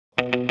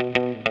In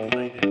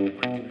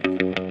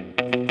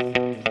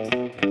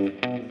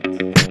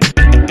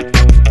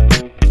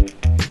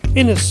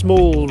a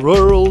small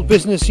rural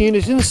business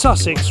unit in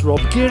Sussex, Rob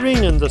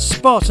Gearing and the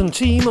Spartan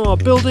team are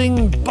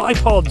building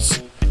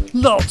bipods.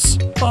 Lots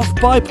of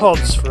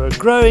bipods for a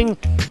growing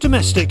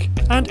domestic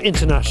and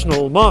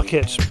international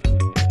market.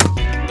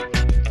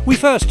 We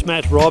first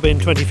met Rob in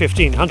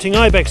 2015 hunting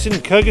ibex in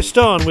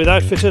Kyrgyzstan with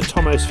outfitter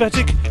Tomos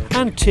Vetic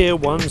and Tier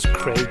 1's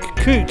Craig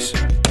Coote.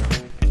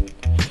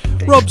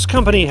 Rob's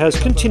company has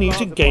continued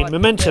to gain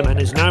momentum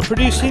and is now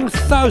producing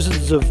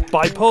thousands of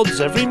bipods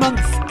every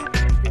month.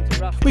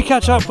 We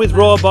catch up with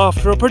Rob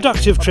after a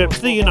productive trip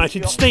to the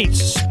United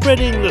States,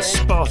 spreading the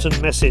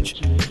Spartan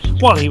message.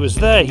 While he was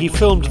there, he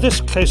filmed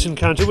this close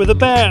encounter with a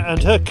bear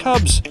and her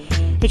cubs.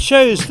 It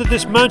shows that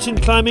this mountain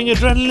climbing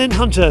adrenaline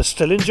hunter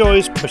still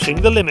enjoys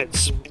pushing the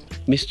limits.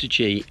 Mr.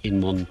 G in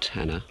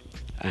Montana,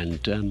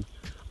 and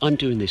I'm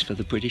doing this for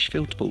the British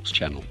Fieldsports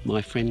Channel,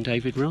 my friend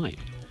David Wright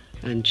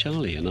and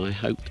Charlie, and I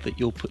hope that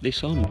you'll put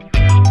this on.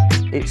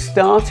 It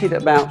started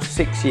about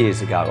 6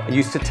 years ago. I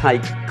used to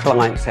take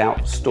clients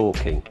out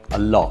stalking a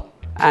lot,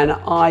 and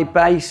I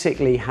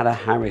basically had a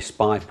Harris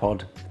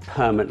bipod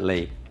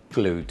permanently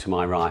glued to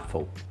my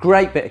rifle.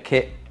 Great bit of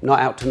kit,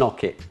 not out to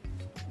knock it.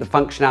 The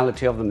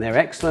functionality of them, they're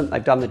excellent.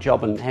 They've done the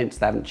job and hence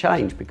they haven't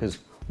changed, because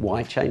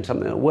why change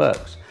something that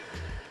works?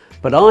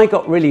 But I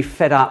got really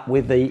fed up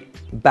with the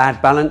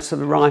bad balance of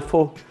the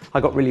rifle.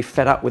 I got really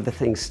fed up with the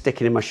thing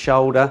sticking in my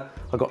shoulder.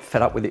 I got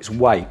fed up with its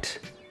weight.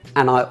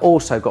 And I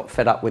also got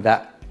fed up with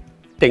that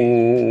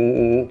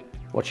ding,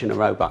 watching a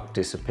roebuck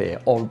disappear.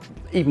 Or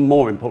even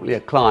more importantly, a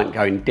client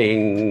going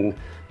ding,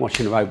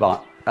 watching a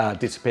roebuck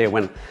disappear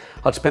when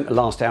I'd spent the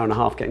last hour and a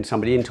half getting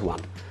somebody into one.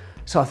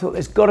 So I thought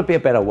there's got to be a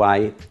better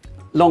way.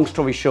 Long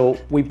story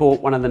short, we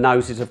bought one of the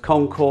noses of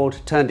Concorde,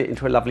 turned it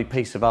into a lovely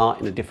piece of art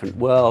in a different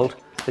world.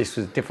 This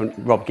was a different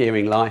Rob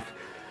Gearing life.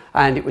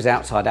 And it was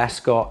outside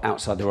Ascot,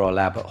 outside the Royal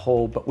Albert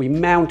Hall, but we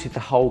mounted the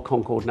whole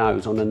Concorde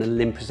nose on an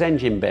Olympus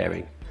engine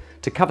bearing.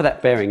 To cover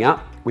that bearing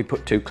up, we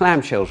put 2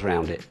 clamshells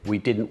around it. We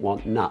didn't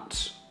want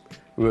nuts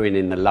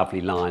ruining the lovely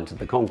lines of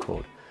the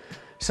Concorde.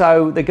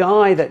 So the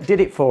guy that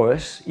did it for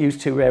us used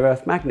 2 rare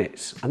earth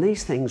magnets, and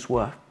these things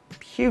were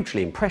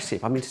hugely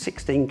impressive. I mean,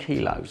 16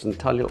 kilos and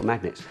tiny little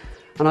magnets.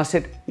 And I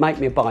said, make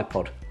me a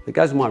bipod that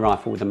goes in my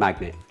rifle with a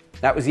magnet.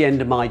 That was the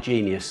end of my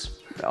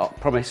genius. I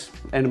promise,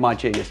 end of my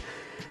genius.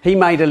 He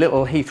made a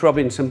little Heath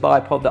Robinson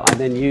bipod that I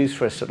then used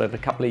for a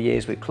couple of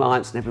years with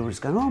clients, and everyone was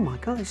going, oh my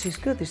God, this is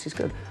good, this is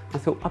good. I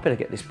thought, I better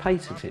get this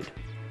patented.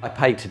 I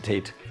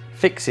patented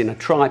fixing a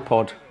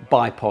tripod,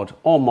 bipod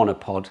or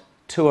monopod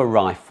to a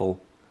rifle,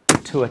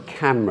 to a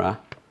camera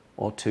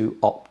or to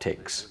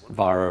optics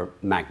via a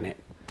magnet.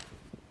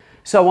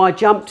 So I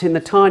jumped in the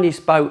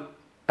tiniest boat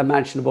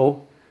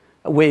imaginable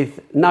with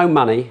no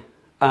money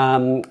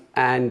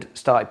and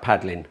started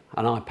paddling,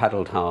 and I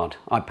paddled hard.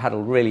 I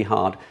paddled really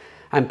hard.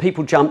 And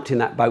people jumped in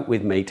that boat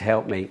with me to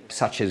help me,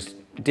 such as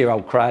dear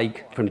old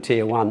Craig from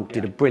Tier 1,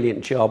 did a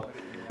brilliant job.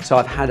 So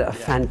I've had a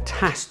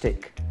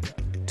fantastic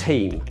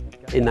team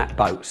in that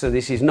boat. So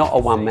this is not a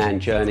one-man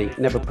journey,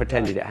 never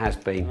pretended it has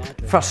been.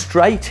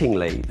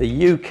 Frustratingly,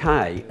 the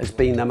UK has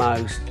been the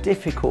most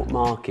difficult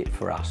market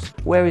for us.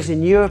 Whereas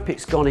in Europe,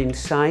 it's gone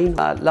insane.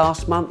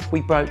 Last month,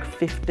 we broke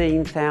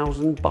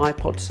 15,000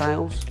 bipod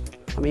sales.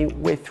 I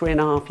mean, we're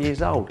 3.5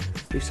 years old.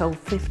 We've sold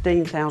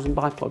 15,000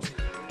 bipods.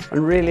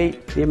 And really,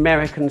 the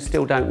Americans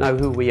still don't know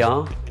who we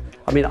are.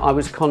 I mean, I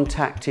was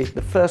contacted,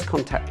 the first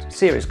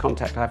serious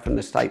contact I had from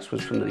the States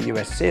was from the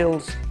US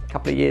SEALs a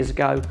couple of years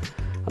ago.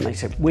 And they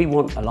said, we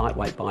want a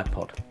lightweight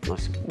bipod. And I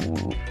said,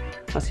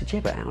 I said, yeah,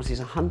 but ours is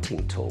a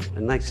hunting tool.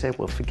 And they said,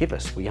 well, forgive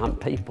us, we hunt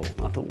people.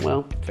 And I thought,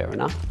 well, fair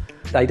enough.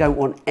 They don't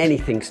want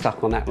anything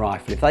stuck on that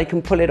rifle. If they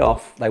can pull it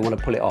off, they want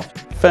to pull it off.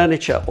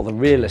 Furniture, or the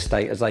real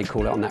estate as they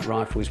call it on that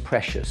rifle, is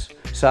precious.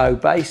 So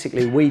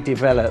basically we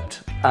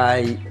developed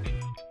a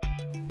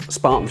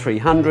Spartan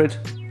 300,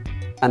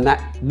 and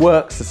that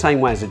works the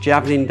same way as a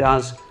Javelin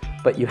does,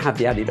 but you have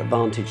the added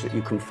advantage that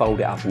you can fold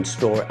it up and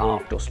store it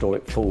aft or store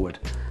it forward.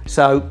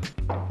 So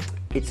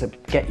it's a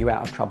get you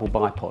out of trouble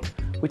bipod,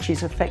 which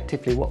is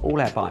effectively what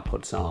all our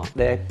bipods are.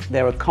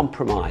 They're a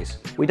compromise.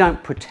 We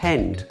don't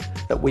pretend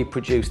that we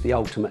produce the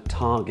ultimate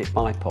target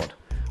bipod.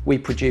 We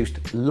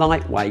produced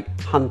lightweight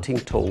hunting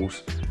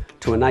tools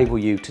to enable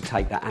you to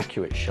take that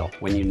accurate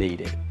shot when you need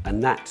it.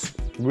 And that's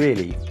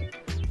really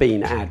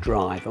been our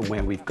drive and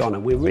where we've gone,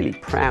 and we're really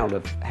proud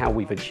of how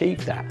we've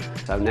achieved that.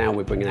 So now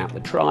we're bringing out the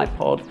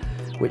tripod,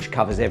 which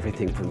covers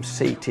everything from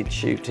seated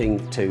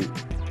shooting to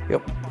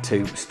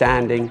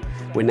standing.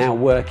 We're now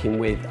working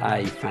with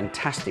a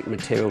fantastic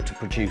material to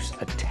produce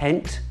a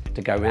tent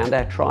to go around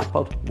our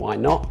tripod. Why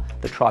not?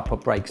 The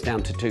tripod breaks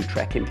down to 2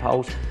 trekking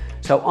poles.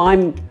 So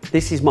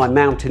this is my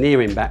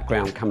mountaineering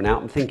background coming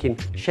out. I'm thinking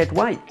shed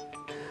weight.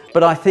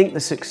 But I think the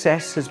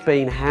success has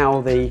been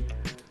how the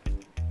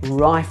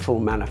rifle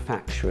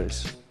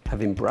manufacturers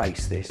have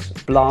embraced this.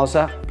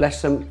 Blaser,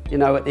 bless them, you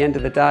know, at the end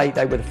of the day,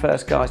 they were the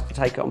first guys to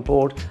take it on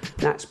board. And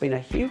that's been a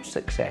huge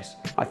success,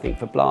 I think,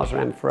 for Blaser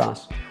and for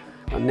us.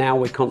 And now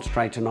we're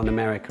concentrating on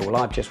America. Well,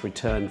 I've just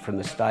returned from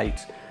the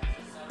States.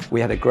 We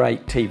had a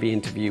great TV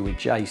interview with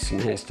Jason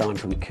Hairstein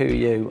from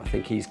Kuyu. I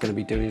think he's going to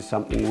be doing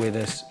something with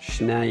us.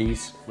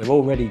 Schnees. We're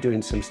already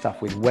doing some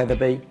stuff with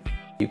Weatherby.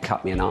 You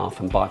cut me in half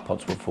and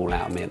bipods will fall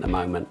out of me at the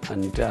moment.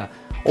 And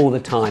all the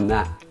time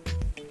that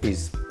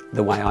is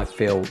the way I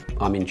feel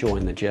I'm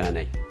enjoying the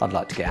journey. I'd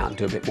like to get out and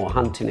do a bit more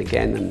hunting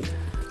again and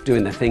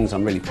doing the things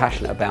I'm really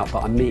passionate about,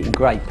 but I'm meeting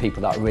great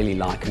people that I really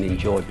like and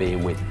enjoy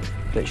being with,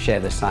 that share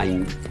the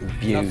same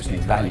views and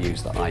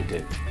values that I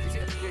do.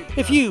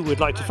 If you would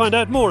like to find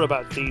out more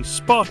about these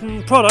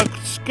Spartan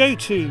products, go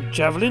to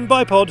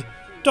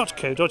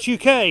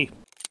javelinbipod.co.uk.